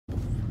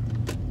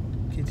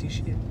can't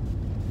see shit.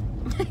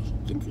 You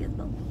can see us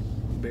both.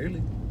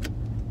 Barely.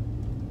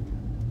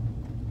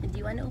 Do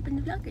you want to open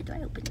the vlog or do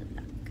I open the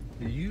vlog?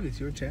 You, it's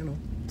your channel.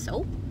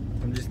 So?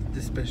 I'm just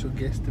the special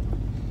guest.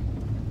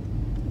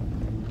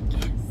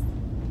 Yes.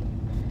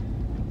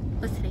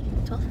 What's today?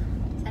 12th?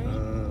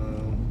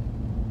 Saturday?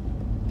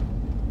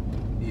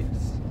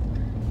 Yes.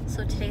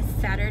 So today's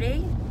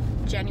Saturday,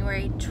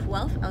 January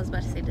 12th. I was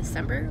about to say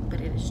December,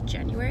 but it is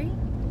January.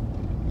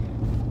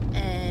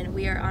 And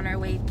we are on our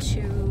way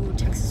to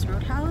Texas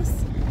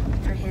Roadhouse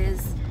for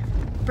his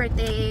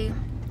birthday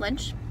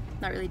lunch.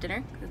 Not really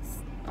dinner, it's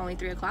only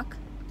 3 o'clock.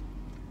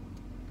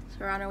 So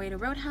we're on our way to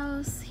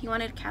Roadhouse. He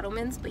wanted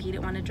Cattleman's, but he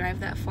didn't want to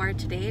drive that far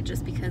today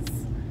just because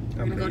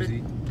we're gonna go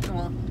to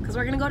because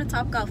we're gonna go to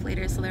Topgolf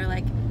later, so they're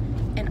like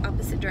in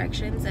opposite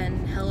directions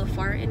and hella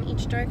far in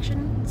each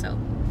direction. So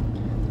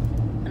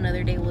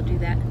another day we'll do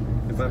that.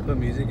 If I put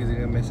music, is it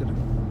gonna mess it up?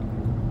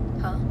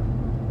 Huh?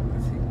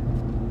 Let's see.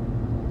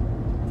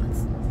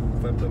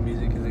 If I put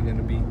music, is it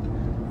gonna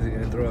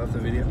throw off the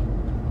video?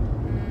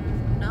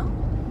 No.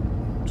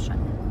 Shut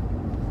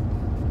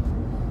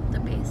it. The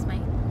bass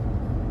might.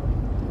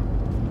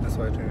 That's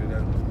why I turned it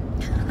down.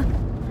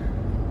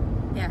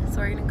 Yeah, so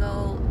we're gonna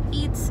go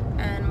eat,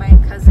 and my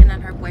cousin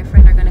and her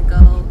boyfriend are gonna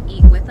go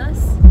eat with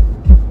us.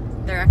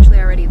 They're actually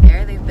already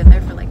there. They've been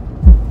there for like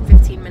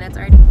 15 minutes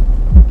already.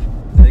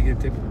 Did they get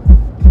a table?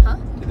 Huh?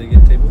 Did they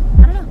get a table?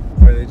 I don't know.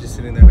 Or are they just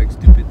sitting there like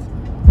stupid?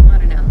 I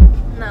don't know.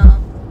 No,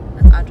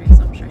 that's Audrey,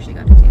 so I'm sure she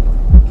got a table.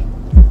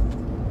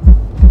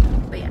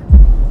 But yeah,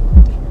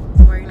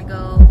 so we're gonna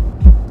go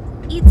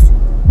eat.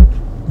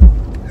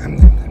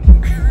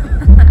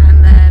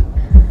 And then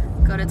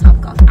go to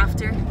Topgolf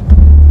after,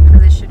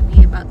 because it should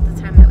be about the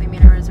time that we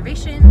made our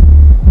reservation.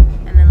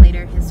 And then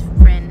later his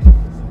friend,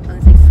 I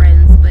wouldn't say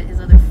friends, but his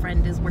other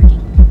friend is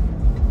working.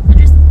 And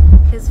just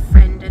his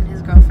friend and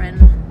his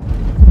girlfriend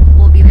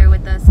will be there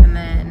with us, and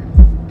then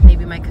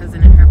maybe my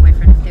cousin and her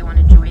boyfriend if they want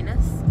to join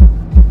us.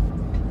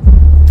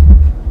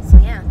 So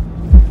yeah,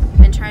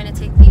 been trying to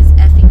take these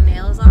effing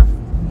nails off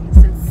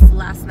since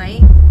last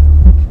night,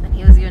 and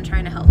he was even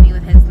trying to help me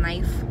with his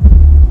knife.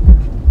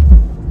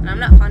 And I'm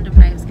not fond of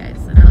knives,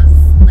 guys, and I was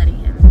letting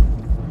him.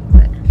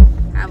 But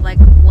I have like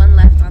one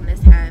left on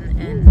this hand,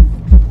 and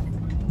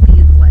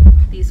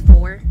these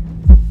 4.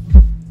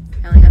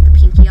 I only got the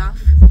pinky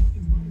off.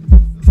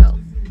 So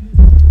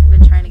I've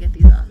been trying to get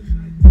these off.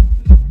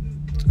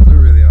 They're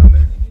really on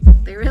there.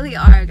 They really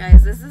are,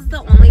 guys. This is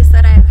the only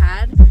set I've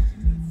had.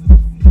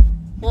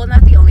 Well,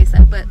 not the only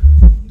set, but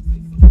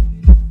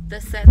the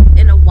set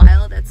in a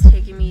while that's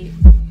taken me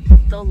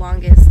the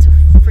longest to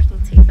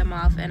freaking take them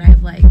off, and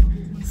I've like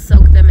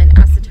soaked them in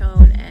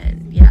acetone,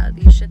 and yeah,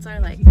 these shits are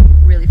like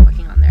really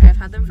fucking on there. I've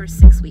had them for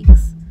 6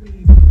 weeks.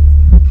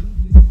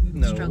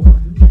 No. Struggle.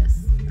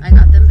 Yes. I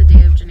got them the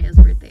day of Janae's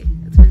birthday.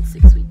 It's been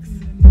 6 weeks.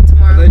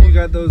 Tomorrow. I thought you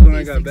got those when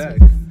I got back.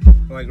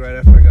 Like right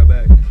after I got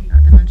back. I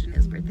got them on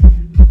Janae's birthday.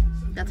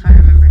 That's how I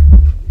remember.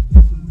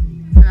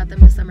 I got them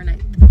December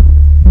 9th.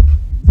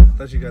 I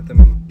thought you got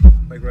them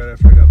like right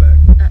after I got back.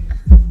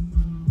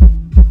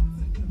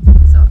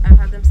 So I've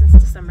had them since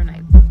December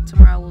 9th.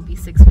 Tomorrow will be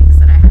 6 weeks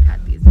that I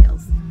had these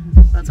nails.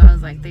 That's why I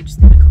was like, they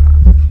just need to come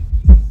off.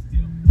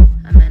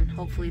 And then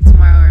hopefully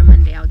tomorrow or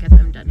Monday I'll get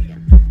them done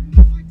again.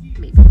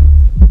 Maybe.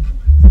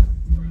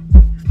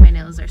 If my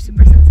nails are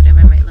super sensitive,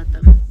 I might let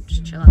them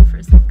just chill out for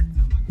a sec.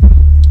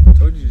 I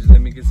told you, just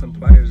let me get some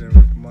pliers and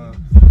rip them off.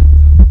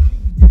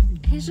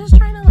 He's just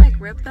trying to like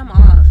rip them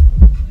off.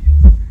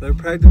 They're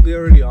practically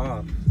already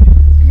off.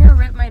 You're gonna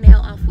rip my nail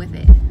off with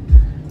it.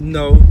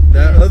 No,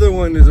 that other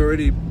one is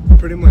already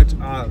pretty much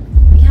off.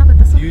 Yeah, but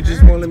this one You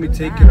just won't let me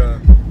take it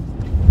off.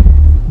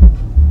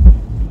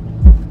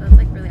 That's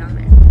like really on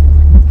there.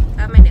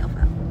 I have my nail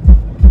file.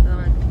 So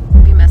I'm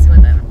gonna be messing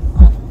with them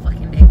all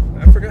fucking day.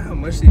 I forgot how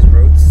much these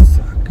roads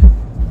suck.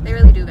 They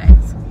really do,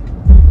 guys.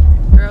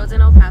 The roads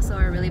in El Paso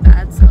are really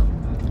bad, so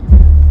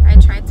I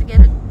tried to get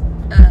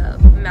a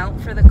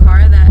mount for the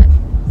car that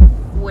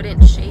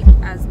wouldn't shake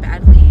as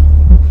badly,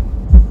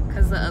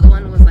 because the other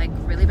one was like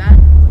really bad.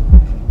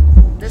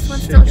 This one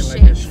still shakes.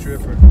 Like a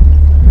stripper.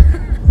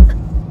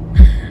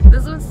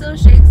 This one still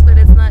shakes, but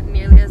it's not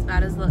nearly as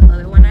bad as the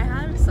other one I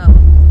had, so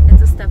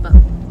it's a step up.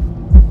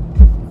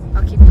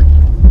 I'll keep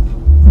looking,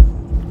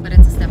 but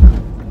it's a step up.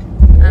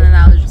 And then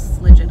that was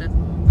just legit a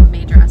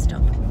major ass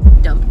dump.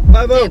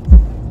 5-0.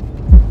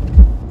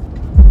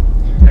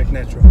 Act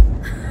natural.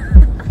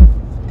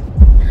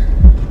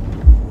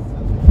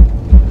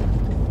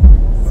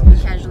 So we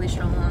casually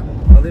stroll along.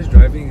 All this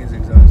driving is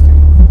exhausting.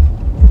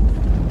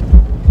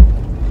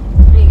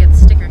 I need to get the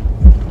sticker.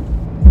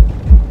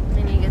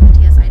 I need to get the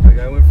TSI. Like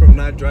I went from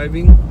not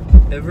driving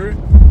ever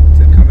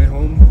to coming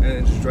home and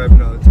then just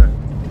driving all the time.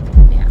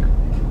 Yeah.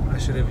 I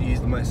should have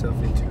eased myself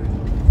into it.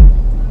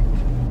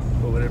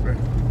 But whatever.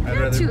 I'd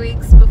rather 2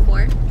 weeks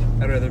before.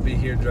 I'd rather be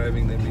here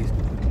driving than be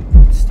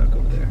stuck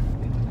over there.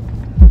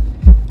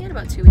 You had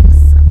about 2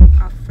 weeks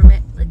off from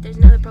it. Like there's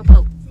another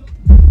popo.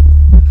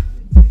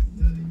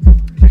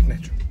 Act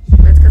natural.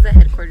 That's because the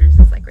headquarters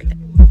is like right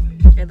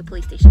there. Or the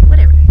police station.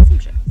 Whatever. Same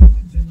shit.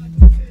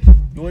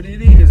 What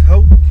did he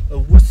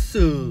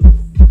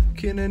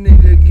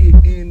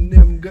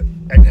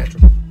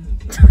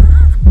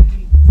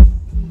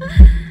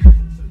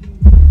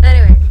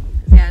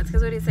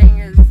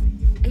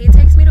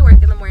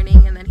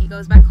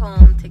goes back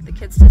home, take the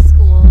kids to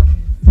school,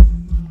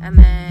 and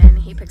then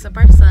he picks up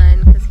our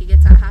son because he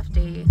gets out half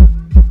day,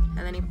 and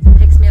then he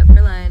picks me up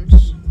for lunch,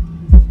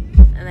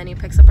 and then he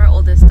picks up our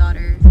oldest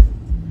daughter,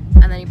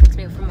 and then he picks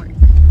me up from work.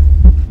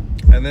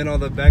 And then all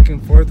the back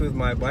and forth with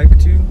my bike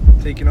too,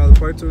 taking all the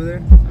parts over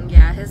there.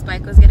 Yeah, his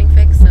bike was getting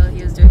fixed, so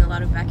he was doing a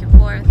lot of back and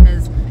forth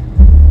because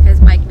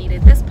his bike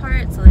needed this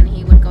part, so then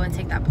he would go and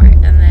take that part,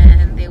 and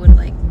then they would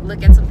like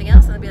look at something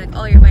else and they'd be like,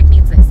 oh, your bike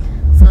needs this,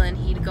 so then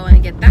he'd go in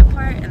and get that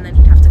part, and then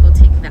he'd have to go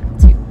take that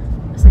too.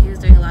 So he was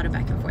doing a lot of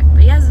back and forth,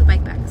 but he has his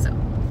bike back, so.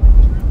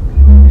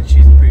 And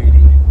she's pretty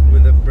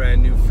with a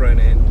brand new front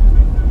end.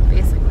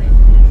 Basically,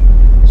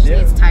 she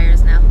needs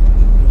tires now.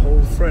 The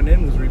whole front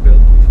end was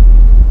rebuilt.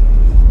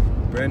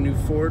 Brand new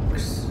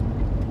forks,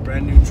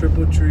 brand new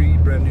triple tree,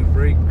 brand new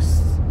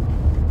brakes.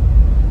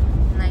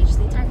 Now you just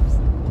need tires.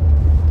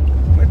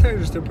 My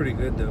tires are still pretty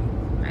good though.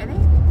 Are they?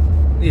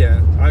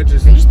 Yeah, Are you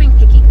just being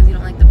picky because you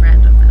don't like the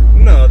brand of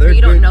them? No, they're or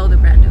you good. don't know the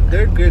brand of them?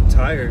 They're good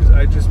tires.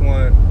 I just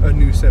want a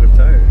new set of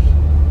tires.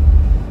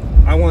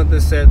 I want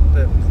the set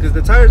that, because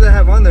the tires I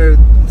have on there,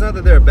 it's not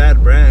that they're a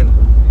bad brand.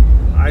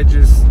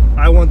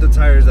 I want the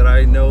tires that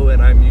I know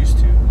and I'm used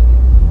to.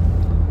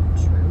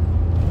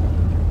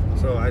 True.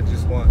 So I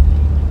just want,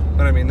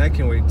 but I mean that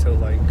can wait till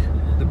like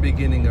the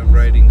beginning of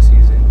riding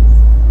season,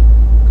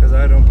 because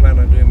I don't plan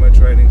on doing much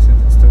riding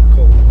since it's still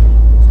cold.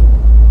 So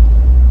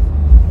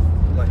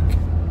like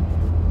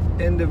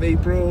end of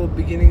April,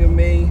 beginning of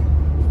May,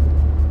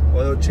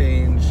 oil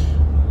change,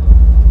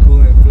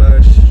 coolant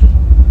flush,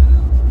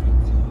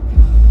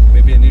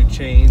 maybe a new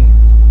chain,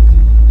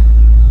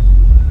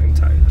 and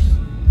tires.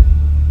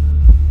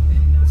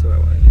 That's what I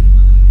want to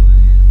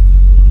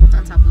do.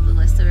 On top of the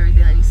list of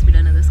everything that needs to be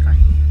done in this car.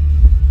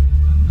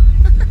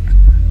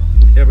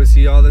 Yeah, but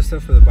see, all this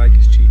stuff for the bike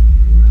is cheap,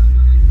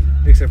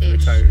 except for the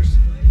tires.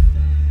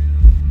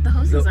 The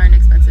hoses aren't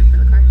expensive for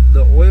the car.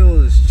 The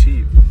oil is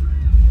cheap.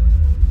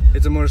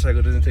 It's a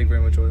motorcycle, it doesn't take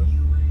very much oil.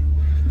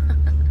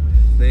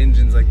 The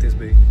engine's like this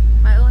big.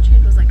 My oil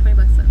change was like 20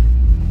 bucks though.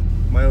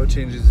 My oil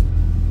change is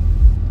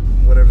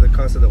whatever the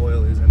cost of the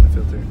oil is and the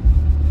filter.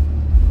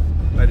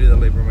 I do the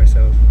labor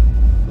myself.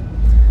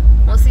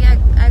 Well, see, I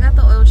got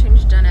the oil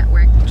change done at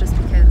work just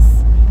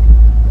because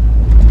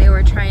they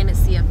were trying to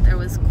see if there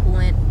was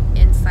coolant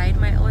inside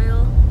my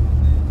oil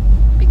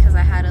because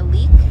I had a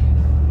leak.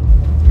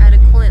 I had a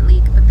coolant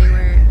leak, but they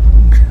were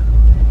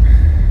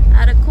I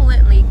had a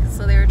coolant leak,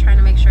 so they were trying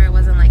to make sure it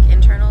wasn't like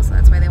internal, so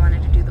that's why they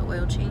wanted to do the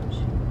oil change.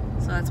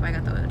 So that's why I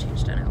got the oil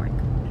change done at work.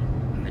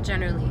 But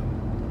generally,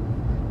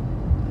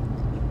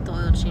 the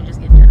oil changes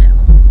get done at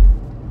home.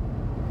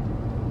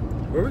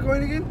 Where are we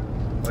going again?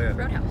 Oh yeah.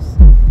 Roadhouse.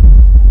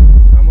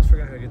 I almost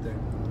forgot how to get there.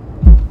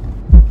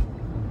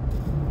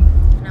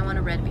 And I want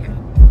a red beer.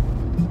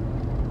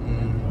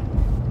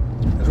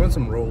 I just want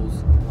some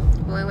rolls.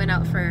 When we went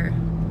out for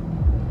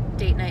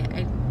date night,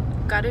 I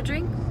got a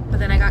drink, but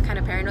then I got kind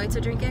of paranoid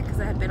to drink it because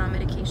I had been on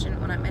medication.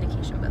 Well, not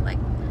medication, but like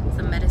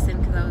some medicine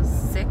because I was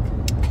sick.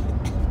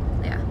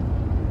 Yeah.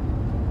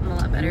 I'm a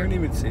lot better. You weren't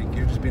even sick,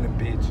 you were just being a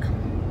bitch.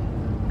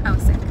 I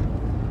was sick.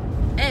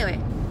 Anyway,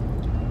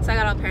 so I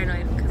got all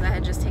paranoid because I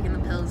had just taken the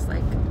pills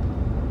like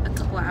a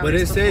couple hours But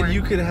it before. said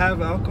you could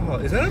have alcohol.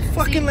 Is that a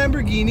fucking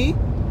Lamborghini?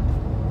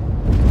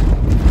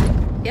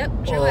 Yep,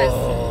 sure was.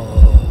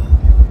 Oh,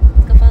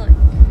 Let's go follow it.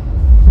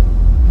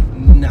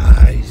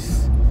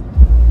 nice.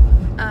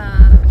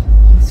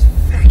 It's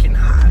fucking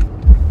hot.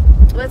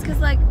 Well, it's because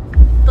like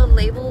the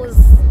label was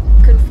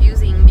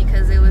confusing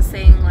because it was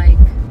saying like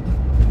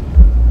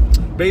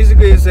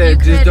Basically, it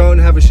said just don't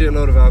have a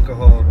shitload of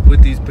alcohol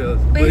with these pills.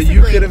 But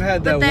you could have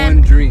had that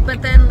one drink.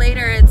 But then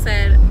later it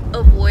said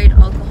avoid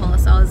alcohol.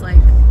 So I was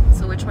like,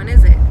 so which one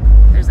is it?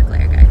 There's a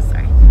glare, guys.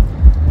 Sorry.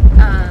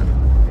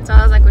 So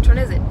I was like, which one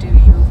is it? Do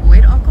you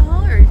avoid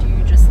alcohol or do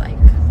you just like?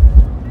 I'm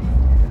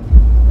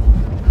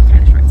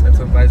kind of short. So That's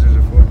what visors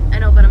are for. I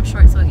know, but I'm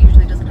short, so it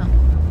usually doesn't help.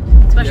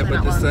 Especially Yeah, but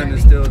not the while I'm sun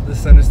is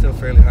driving. still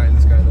fairly high in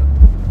the sky though.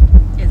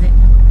 Is it?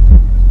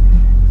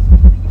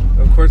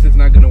 Of course, it's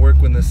not going to work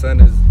when the sun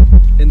is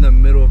in the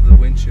middle of the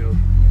windshield.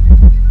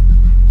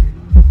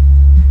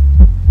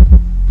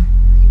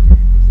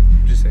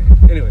 Just saying.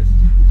 Anyways,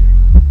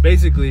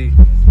 basically,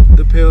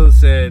 the pill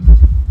said,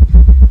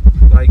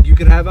 like, you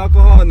could have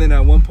alcohol, and then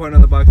at one point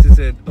on the box it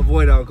said,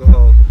 avoid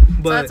alcohol.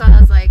 But So that's why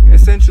I was like,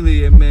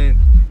 essentially, it meant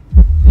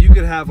you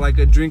could have, like,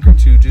 a drink or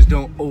two, just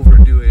don't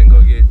overdo it and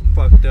go get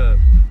fucked up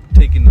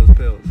taking those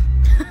pills.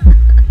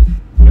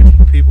 Which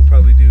people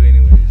probably do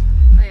anyways.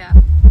 oh yeah.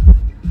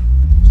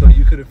 So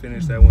you could have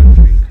finished that one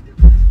drink.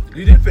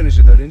 You did finish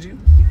it though, didn't you?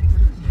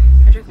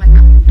 I drank my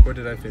half. Or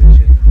did I finish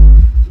it?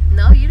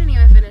 No, you didn't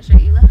even finish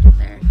it. You left it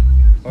there.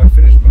 Oh, I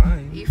finished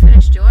mine. You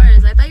finished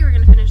yours. I thought you were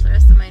going to finish the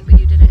rest of mine, but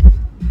you didn't.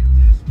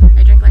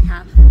 I drank like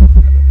half.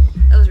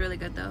 It was really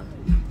good though.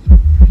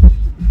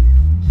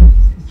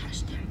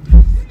 Hashtag.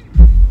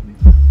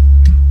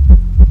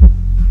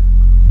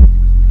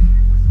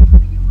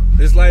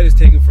 This light is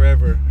taking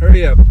forever.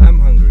 Hurry up, I'm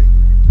hungry.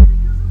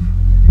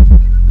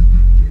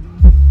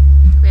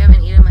 We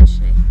haven't eaten much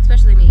today,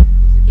 especially me.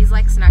 He's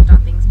like snacked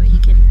on things, but he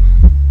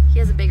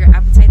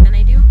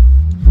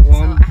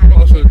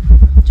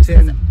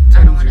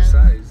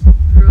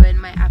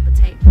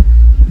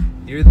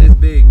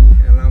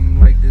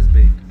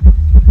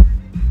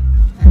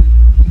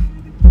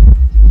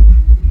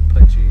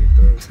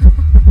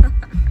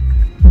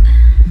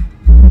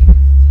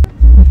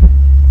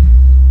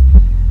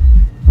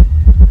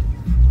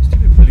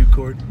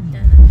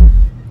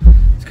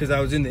because I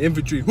was in the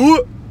infantry.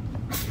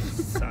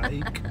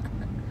 Psych.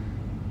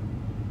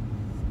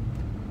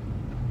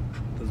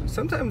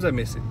 Sometimes I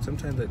miss it.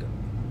 Sometimes I don't.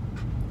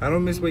 I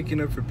don't miss waking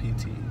up for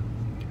PT.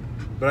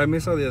 But I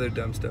miss all the other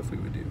dumb stuff we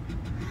would do.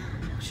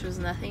 Which was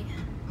nothing.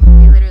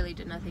 We literally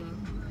did nothing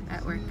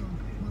at work.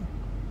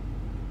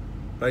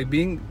 Like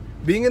being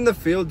in the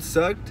field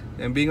sucked,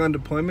 and being on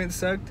deployment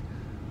sucked,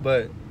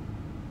 but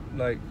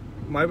like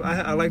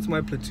I liked my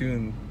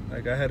platoon.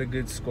 Like I had a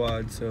good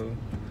squad, so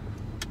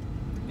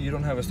you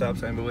don't have a stop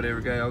sign, but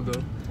whatever, guy, I'll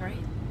go. Right.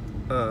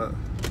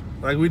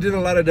 Like we did a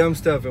lot of dumb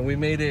stuff, and we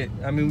made it.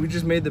 I mean, we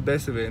just made the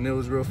best of it, and it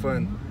was real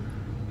fun.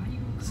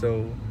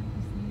 So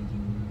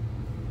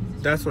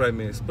that's what I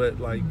miss. But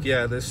like,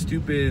 yeah, the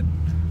stupid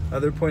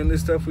other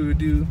pointless stuff we would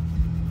do,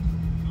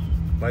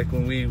 like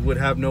when we would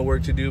have no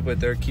work to do,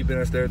 but they're keeping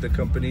us there at the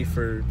company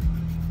for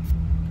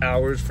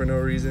hours for no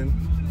reason.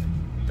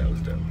 That was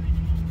dumb.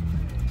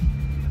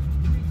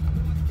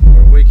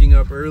 Or waking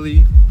up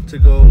early to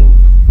go.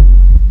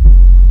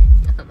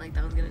 Like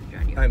that was gonna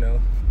drown you. I know.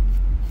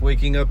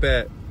 Waking up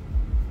at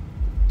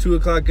 2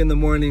 o'clock in the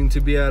morning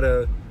to be at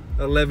a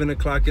 11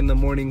 o'clock in the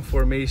morning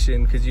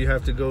formation because you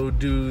have to go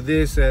do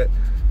this at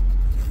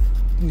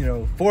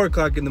 4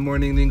 o'clock in the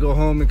morning, then go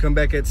home and come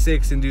back at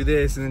 6 and do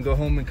this, and then go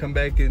home and come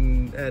back at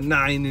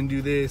 9 and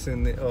do this,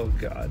 and oh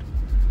god,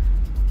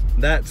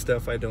 that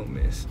stuff I don't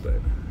miss.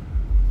 But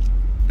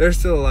there's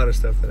still a lot of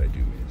stuff that I do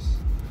miss.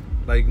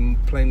 Like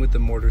playing with the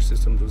mortar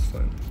systems was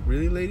fun.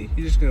 Really, lady?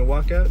 You just gonna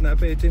walk out and not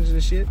pay attention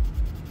to shit?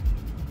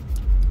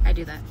 I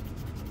do that.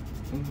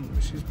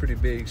 She's pretty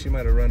big. She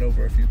might have run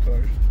over a few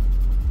cars.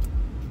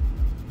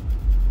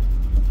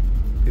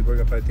 People are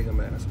gonna probably think I'm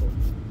an asshole.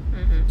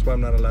 That's why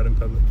I'm not allowed in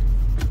public.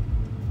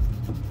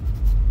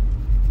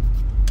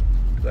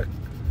 Like,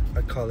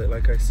 I call it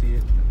like I see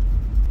it.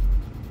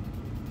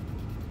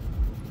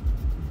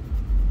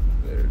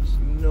 There's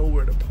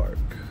nowhere to park.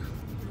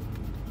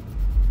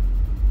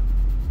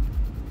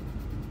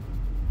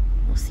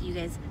 We'll see you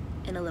guys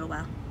in a little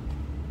while.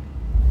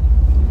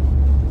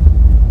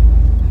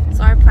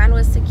 So our plan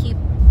was to keep,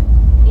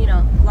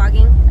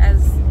 vlogging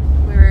as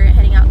we were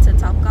heading out to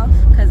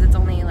Topgolf because it's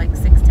only like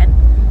 6:10.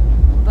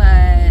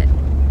 But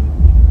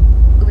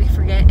we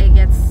forget it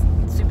gets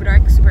super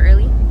dark, super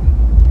early.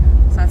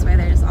 So that's why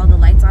there's all the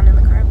lights on in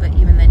the car, but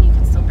even then you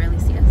can still barely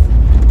see us.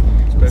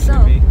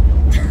 Especially me.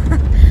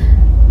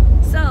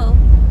 So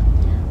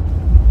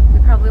we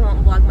probably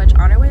won't vlog much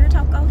on our way to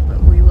Topgolf,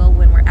 but we will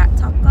when we're at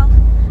Topgolf.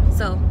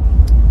 So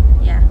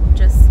yeah,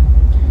 just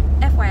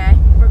FYI,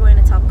 we're going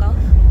to Topgolf.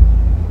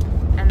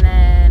 And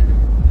then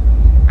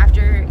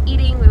after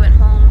eating, we went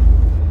home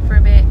for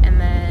a bit, and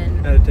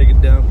then Had to take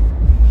it down.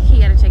 he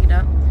had to take it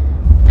up.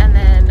 And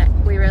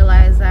then we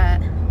realized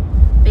that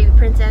baby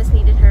princess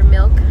needed her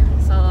milk,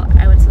 so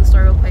I went to the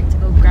store real quick to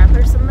go grab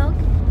her some milk.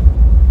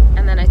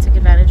 And then I took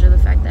advantage of the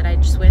fact that I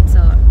just went, so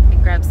I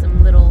grabbed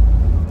some little,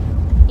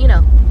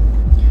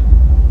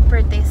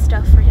 birthday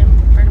stuff for him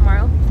for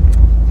tomorrow.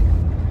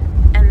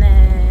 And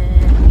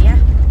then, yeah,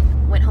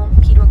 went home,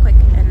 peed real quick,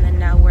 and then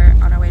now we're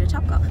on our way to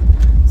Topgolf.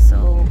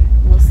 So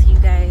we'll see you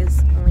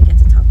guys when we get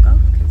to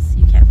Topgolf, because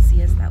you can't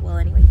see us that well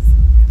anyways.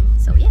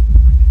 So yeah.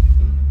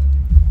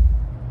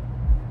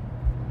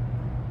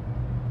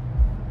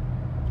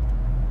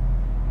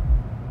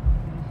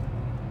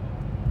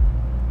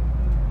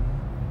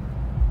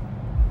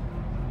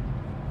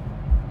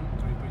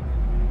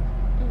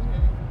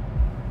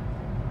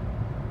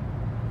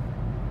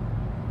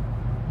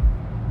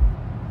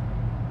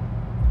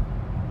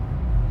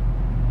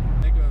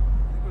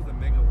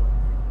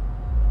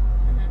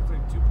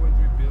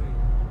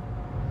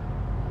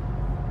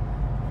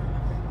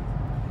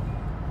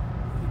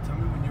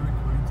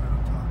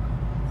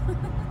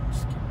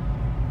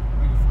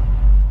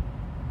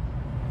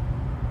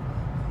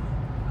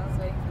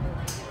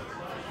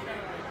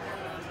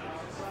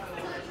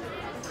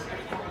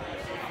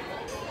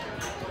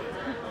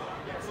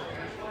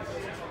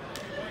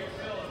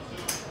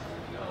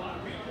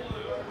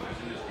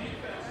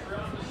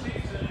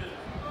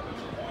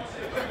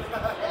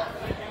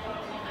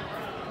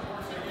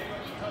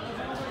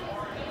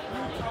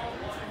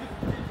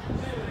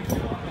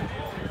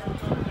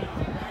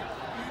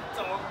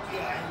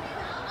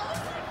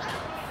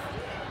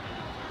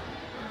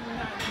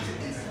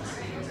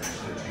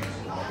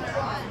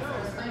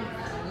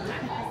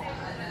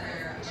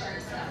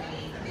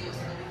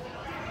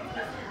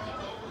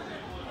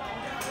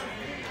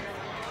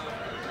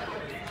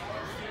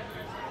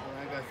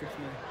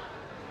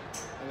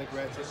 I like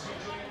ratchet.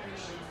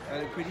 I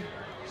look pretty.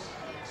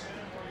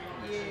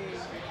 Yay.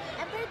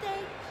 Happy birthday.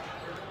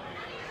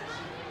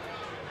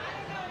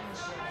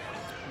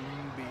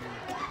 Beer.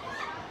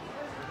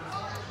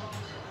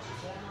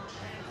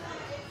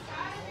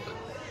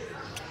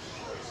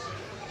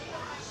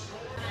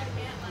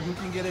 Who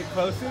can get it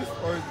closest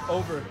or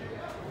over?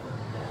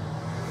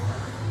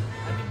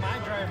 I think my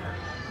driver.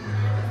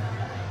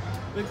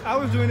 Look, I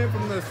was doing it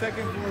from the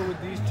second floor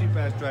with these cheap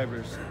ass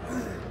drivers.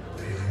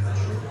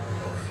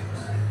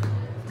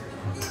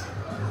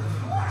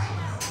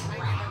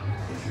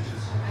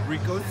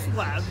 Rico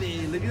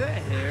Suave. Look at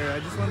that hair. I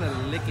just want to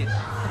lick it.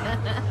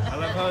 I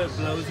love how it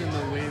blows in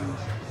the wind.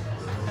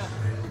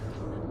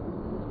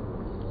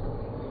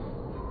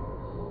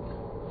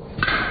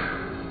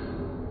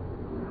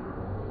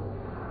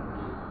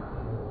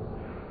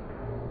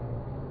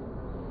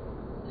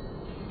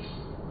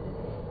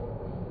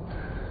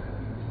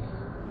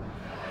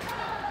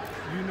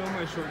 You know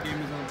my short game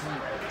is on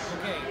point.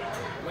 Okay,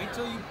 wait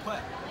till you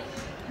putt.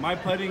 My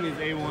putting is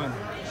A1.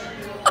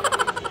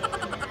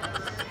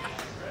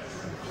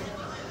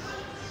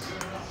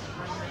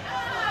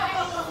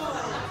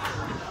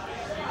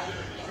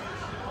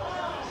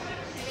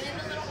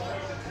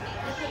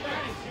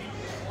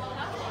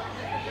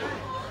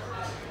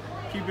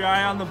 Keep your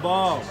eye on the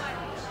ball.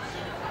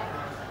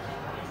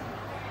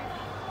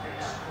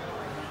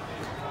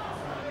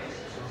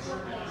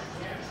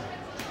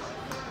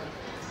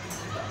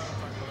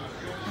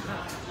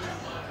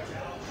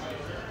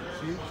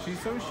 She's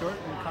so short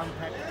and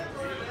compact.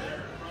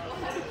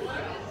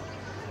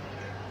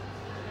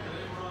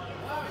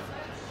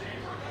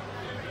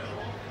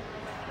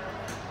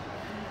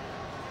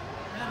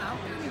 Man, I'm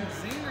getting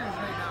zingers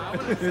right now. I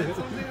would have said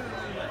something.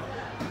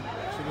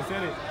 Should have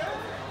said it.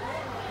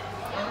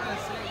 I'm gonna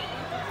say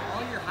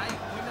all your height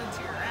went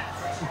into your ass.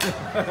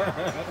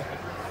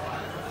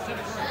 Instead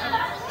of going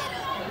up.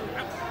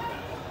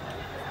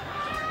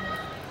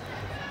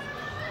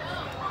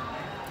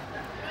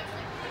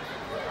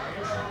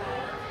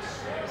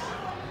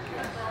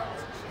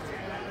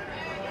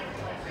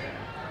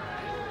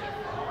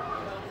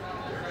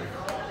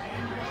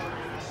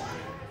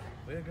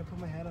 Wait, I gotta put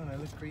my hat on. I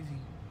look crazy.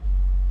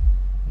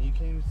 And you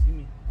can't even see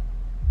me.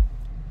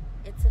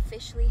 It's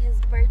officially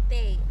his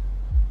birthday.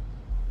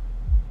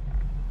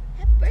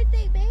 Happy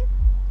birthday, babe.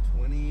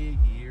 28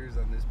 years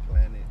on this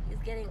planet. He's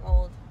getting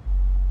old.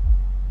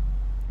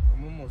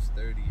 I'm almost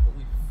 30.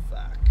 Holy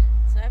fuck.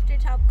 So after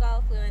Top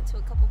Golf, we went to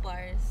a couple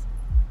bars.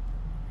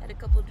 Had a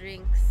couple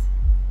drinks.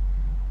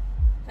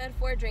 I've had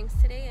 4 drinks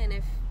today, and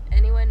if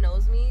anyone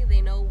knows me,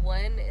 they know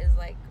 1 is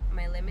like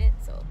my limit,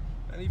 so.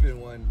 Not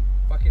even 1.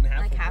 Fucking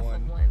half like of half 1.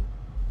 of 1.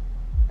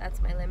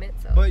 That's my limit,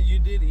 so. But you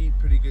did eat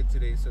pretty good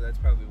today, so that's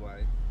probably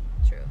why.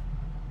 True.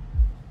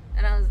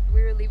 And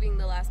we were leaving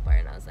the last bar,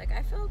 and I was like,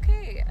 I feel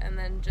okay. And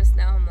then just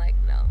now, I'm like,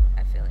 no,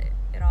 I feel it.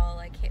 It all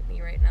like hit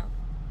me right now.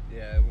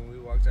 Yeah, when we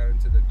walked out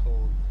into the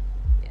cold,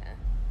 Yeah.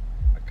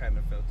 I kind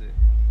of felt it.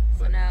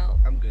 So But now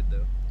I'm good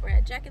though. we're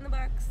at Jack in the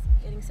Box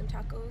getting some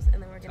tacos,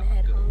 and then we're gonna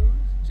head home.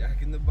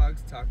 Jack in the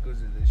Box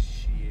tacos are the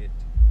shit.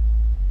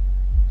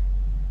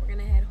 We're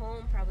gonna head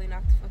home, probably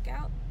knock the fuck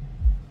out,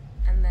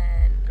 and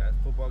then Got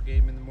a football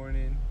game in the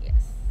morning.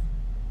 yes.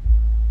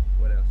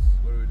 What else?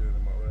 What are we doing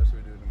tomorrow? What else are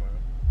we doing tomorrow?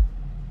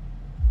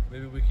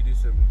 Maybe we could do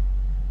some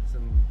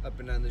up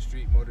and down the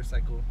street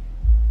motorcycle.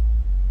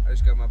 I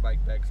just got my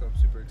bike back, so I'm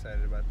super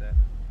excited about that.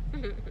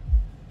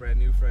 Brand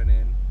new front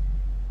end.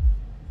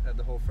 Had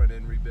the whole front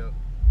end rebuilt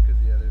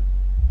because the other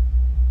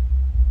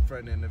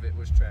front end of it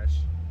was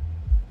trash.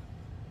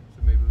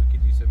 So maybe we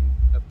could do some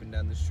up and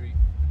down the street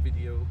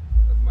video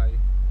of my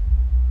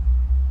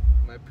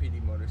pretty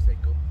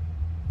motorcycle.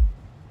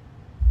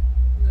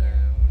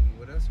 Yeah.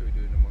 What else are we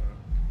doing tomorrow?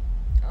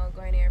 Oh,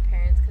 going to your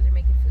parents because they're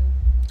making food.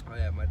 Oh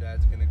yeah, my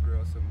dad's gonna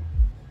grill some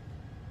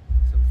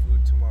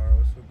food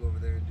tomorrow, so we'll go over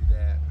there and do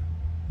that.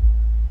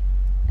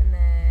 And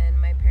then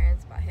my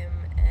parents bought him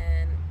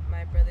and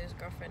my brother's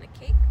girlfriend a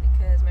cake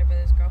because my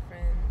brother's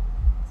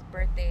girlfriend's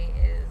birthday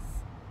is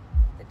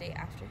the day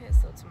after his,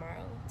 so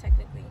tomorrow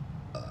technically.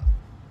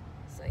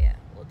 So yeah,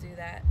 we'll do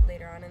that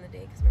later on in the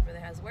day because my brother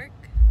has work.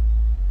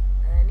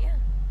 And yeah,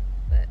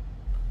 but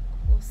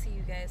we'll see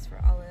you guys for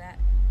all of that.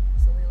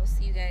 So we will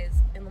see you guys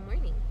in the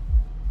morning.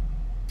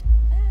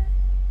 Bye.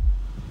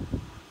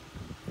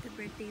 The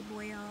birthday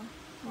boy all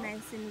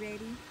nice and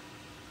ready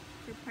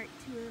for part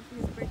 2 of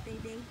his birthday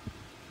day.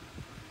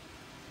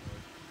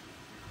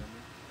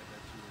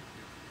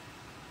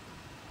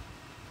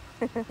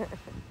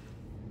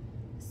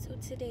 So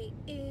today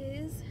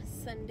is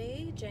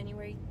Sunday,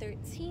 January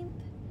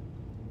 13th.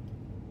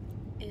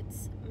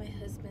 It's my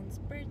husband's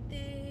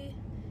birthday.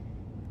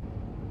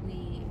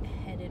 We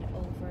headed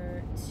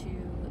over to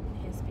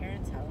his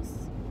parents'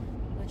 house,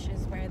 which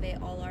is where they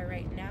all are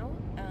right now.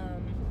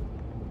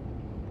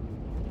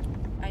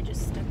 I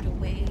just stepped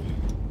away.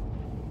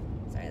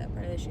 Sorry, that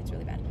part of the street's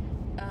really bad.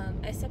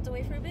 I stepped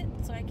away for a bit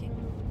so I can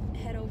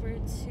head over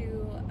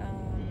to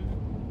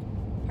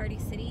Party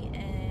City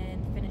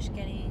and finish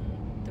getting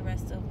the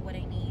rest of what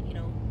I need, you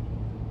know,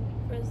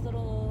 for his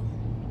little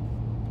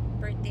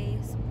birthday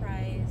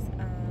surprise.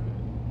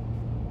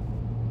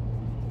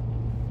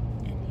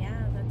 And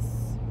yeah,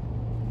 that's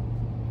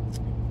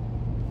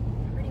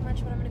pretty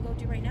much what I'm gonna go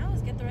do right now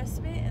is get the rest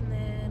of it and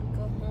then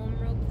go home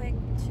real quick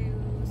to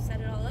set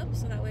it all up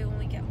so that way when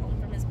we get home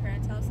from his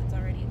parents' house it's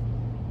already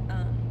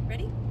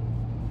ready.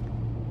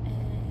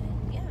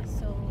 And yeah,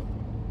 so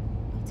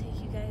I'll take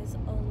you guys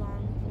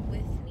along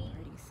with me.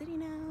 Party City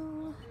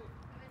now.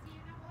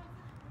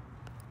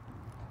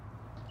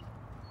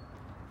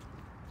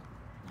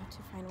 Now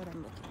to find what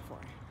I'm looking for.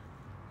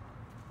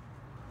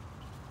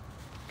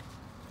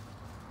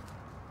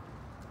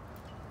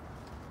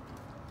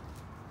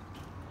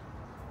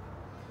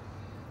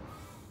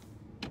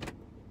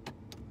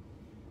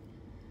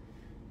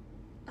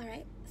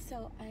 Alright,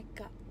 so I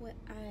got what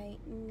I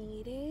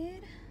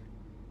needed.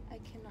 I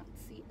cannot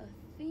see a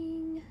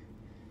thing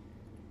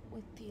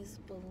with these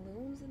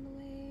balloons in the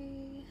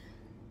way.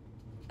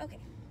 Okay,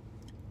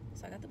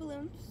 so I got the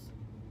balloons,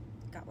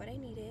 got what I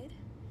needed.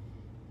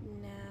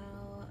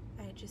 Now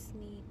I just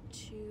need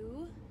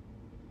to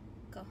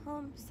go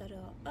home, set it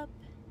all up,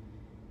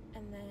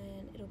 and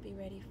then it'll be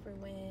ready for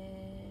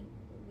when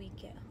we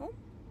get home.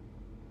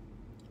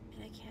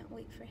 And I can't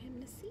wait for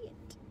him to see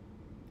it.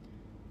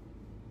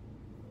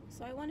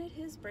 So I wanted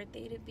his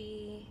birthday to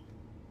be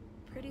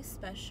pretty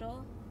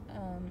special.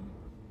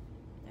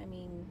 I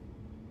mean,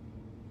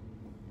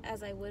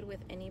 as I would with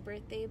any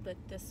birthday, but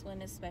this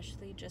one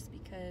especially just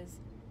because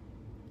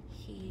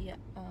he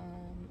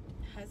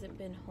hasn't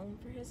been home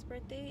for his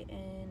birthday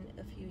in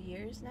a few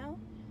years now.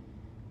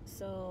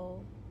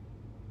 So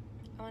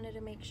I wanted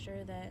to make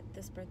sure that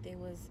this birthday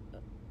was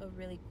a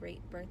really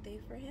great birthday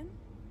for him,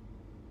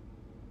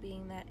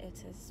 being that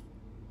it's his,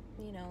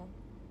 you know,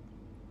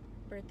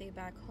 birthday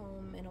back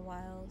home in a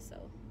while.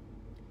 So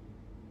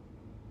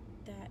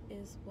that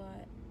is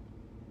what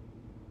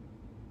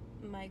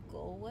my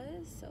goal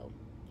was. So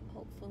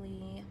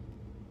hopefully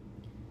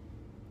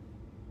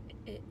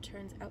it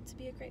turns out to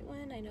be a great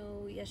one. I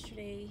know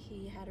yesterday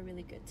he had a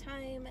really good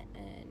time,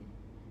 and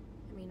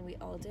I mean, we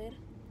all did.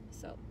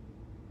 So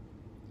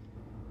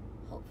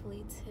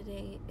hopefully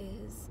today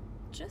is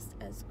just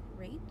as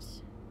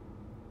great.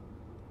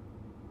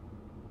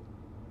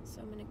 So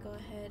I'm gonna go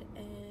ahead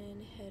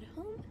and head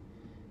home,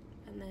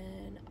 and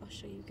then I'll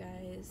show you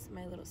guys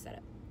my little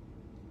setup.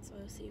 So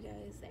I'll see you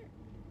guys there.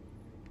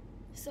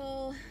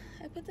 So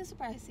I put the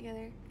surprise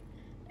together,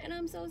 and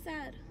I'm so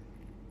sad.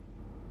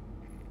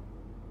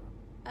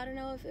 I don't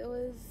know if it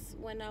was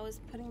when I was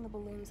putting the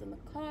balloons in the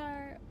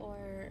car, or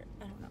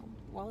I don't know,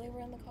 while they were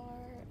in the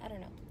car, I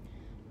don't know.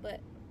 But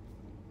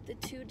the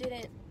two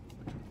didn't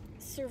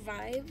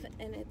survive,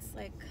 and it's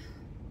like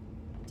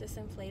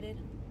disinflated.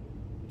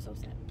 I'm so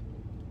sad.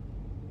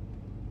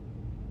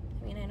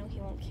 I mean, I know he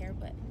won't care,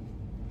 but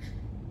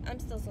I'm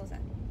still so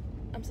sad.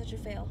 I'm such a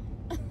fail.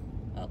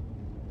 Oh,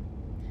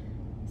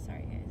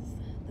 sorry guys,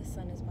 the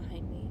sun is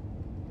behind me,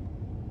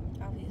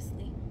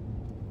 obviously.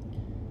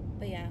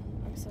 But yeah,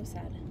 I'm so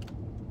sad.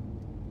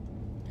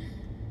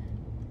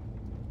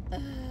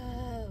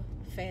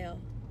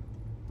 Fail.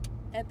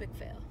 Epic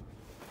fail.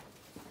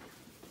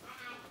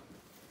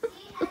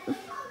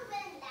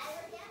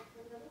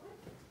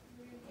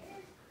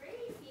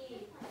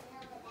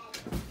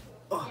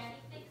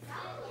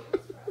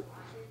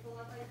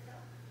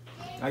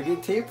 I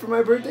get tape for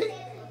my birthday?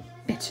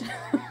 Bitch.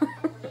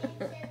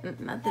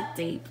 Not the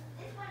tape.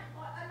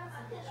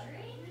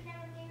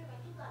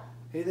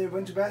 Hey, there are a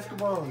bunch of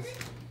basketballs.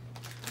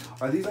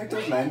 Are these like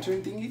those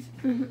lantern thingies?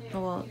 Mm-hmm.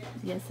 Well,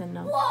 yes and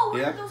no. Whoa,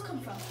 where Yeah. did those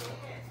come from?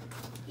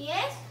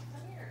 Yes?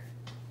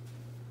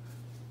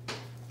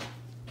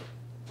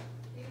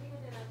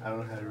 I don't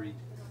know how to read.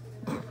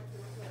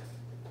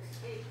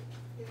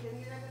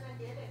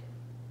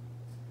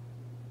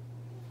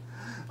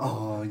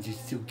 Oh, you're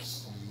so cute.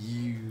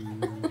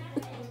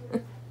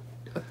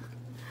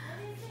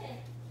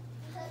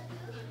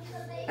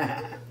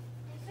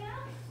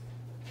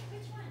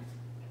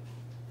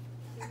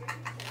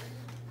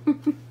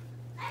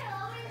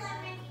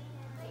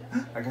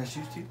 I got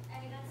shoes too.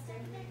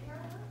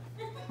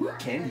 Ooh,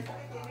 candy.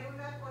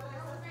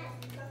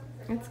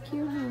 It's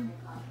cute, huh?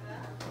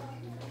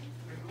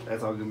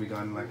 That's all gonna be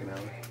gone in like an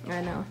hour.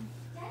 I know.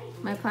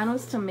 My plan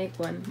was to make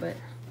one, but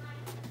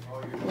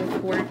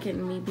with work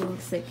and me being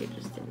sick, it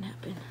just didn't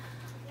happen.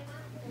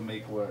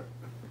 Make what?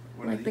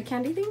 Like the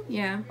candy thing?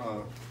 Yeah.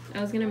 Oh.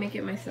 I was gonna make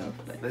it myself,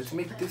 but Let's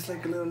make this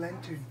like a little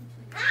lantern.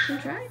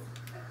 can try.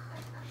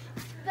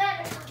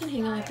 I can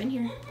hang them up in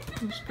here.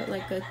 And just put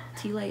like a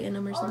tea light in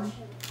them or something.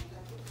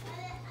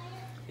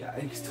 Yeah,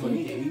 it's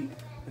 28.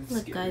 That's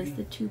Look, scary. guys,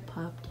 the two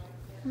popped.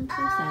 I'm so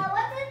sad.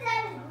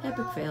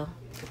 Epic fail.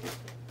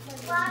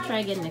 I'll try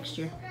again next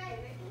year.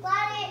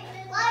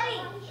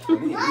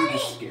 28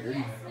 is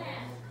scary.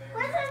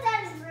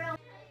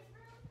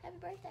 Happy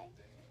birthday.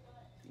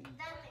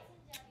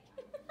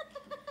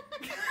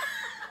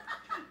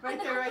 Right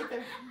there, right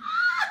there.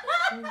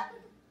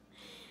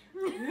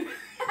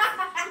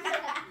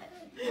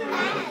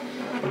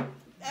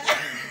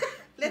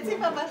 Let's see,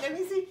 Papa. Let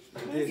me see.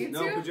 This. No,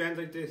 put your hands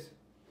like this.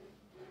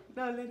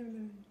 No, let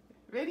him.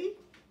 Ready?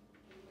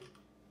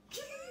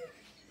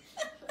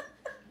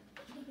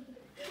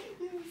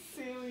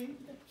 Silly.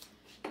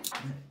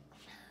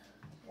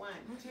 1,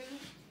 2,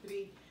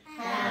 3.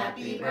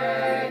 Happy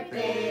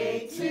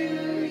birthday to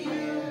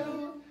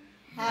you.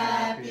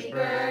 Happy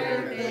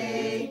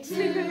birthday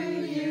to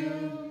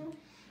you.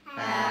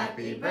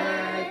 Happy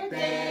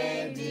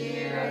birthday,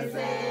 dear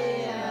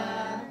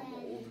Isaiah.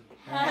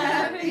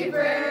 Happy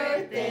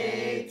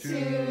birthday to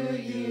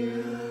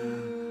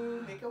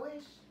you. Make a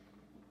wish.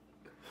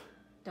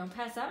 Don't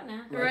pass out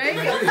now. Right?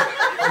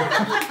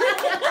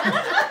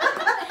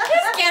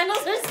 His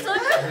candles are still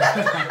good.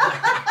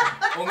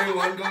 Only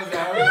one goes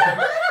out.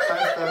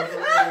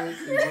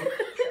 5,000.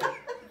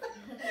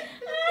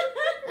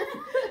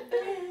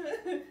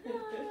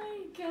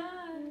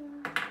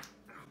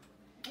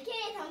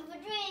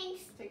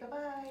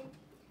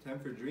 Time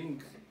for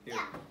drinks. Here.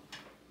 Yeah.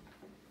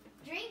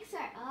 Drinks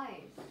are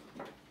ours.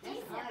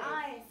 These are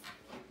ours.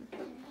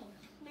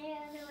 My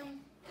other one.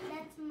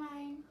 That's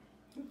mine.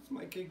 It's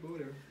my cake, but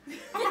whatever.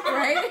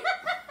 Right?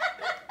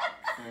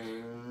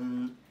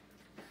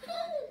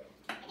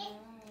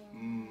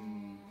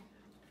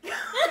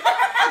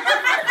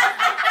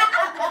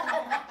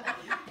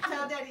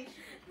 Tell Daddy.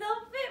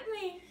 They'll fit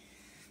me.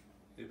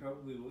 They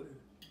probably would.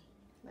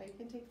 Now you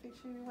can take a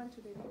picture if you want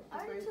to, baby.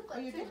 I already took Oh,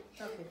 you one. did?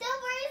 Okay.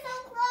 Don't worry, so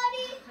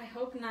Claudie. I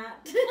hope not.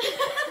 I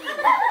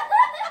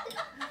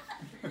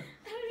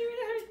don't even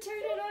know how to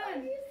turn it on.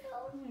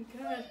 Oh my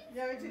god. You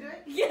want me to do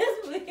it? Yes,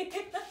 please.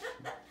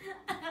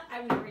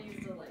 I've never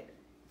used a lighter.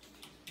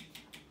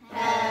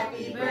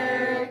 Happy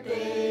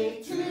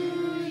birthday to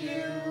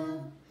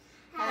you.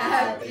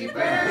 Happy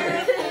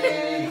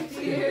birthday,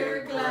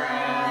 dear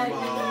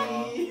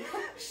Gladys.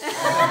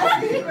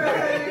 Happy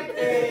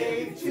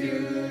birthday to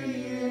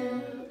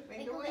you.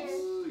 Make a wish.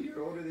 Ooh,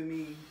 you're older than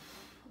me.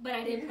 But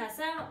I didn't pass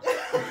out.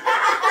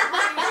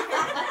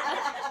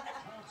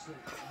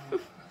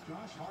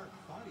 Josh Hart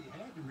thought he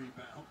had to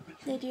rebound.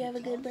 Did you have a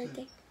good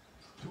birthday?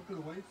 Took it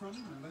away from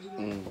him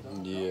and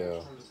later.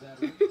 Yeah.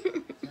 10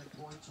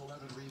 points,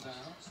 11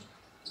 rebounds.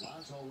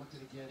 Lonzo looking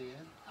to get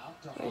in.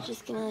 Out to We're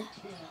just gonna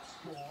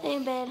lay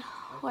in bed,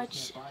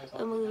 watch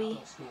a movie,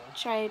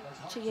 try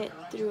to get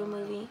through a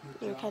movie.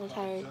 We were kind of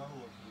tired.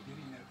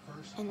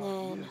 And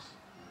then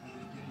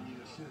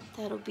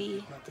that'll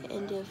be the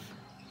end of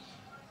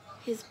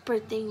his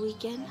birthday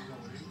weekend.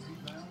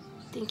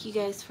 Thank you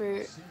guys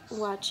for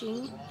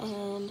watching,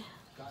 and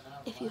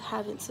if you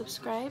haven't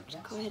subscribed,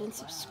 go ahead and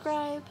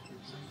subscribe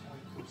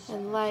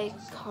and like,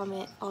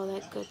 comment, all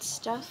that good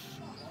stuff,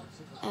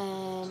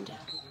 and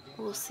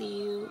we'll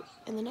see you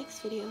in the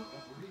next video.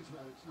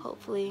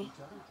 Hopefully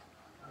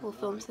we'll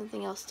film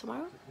something else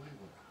tomorrow,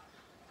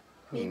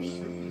 maybe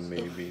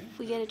if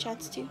we get a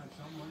chance to,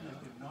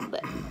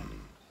 but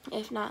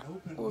if not,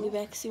 we'll be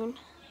back soon.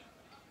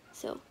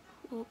 So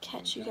we'll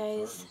catch you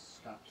guys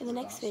in the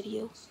next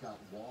video.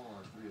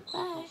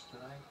 Bye.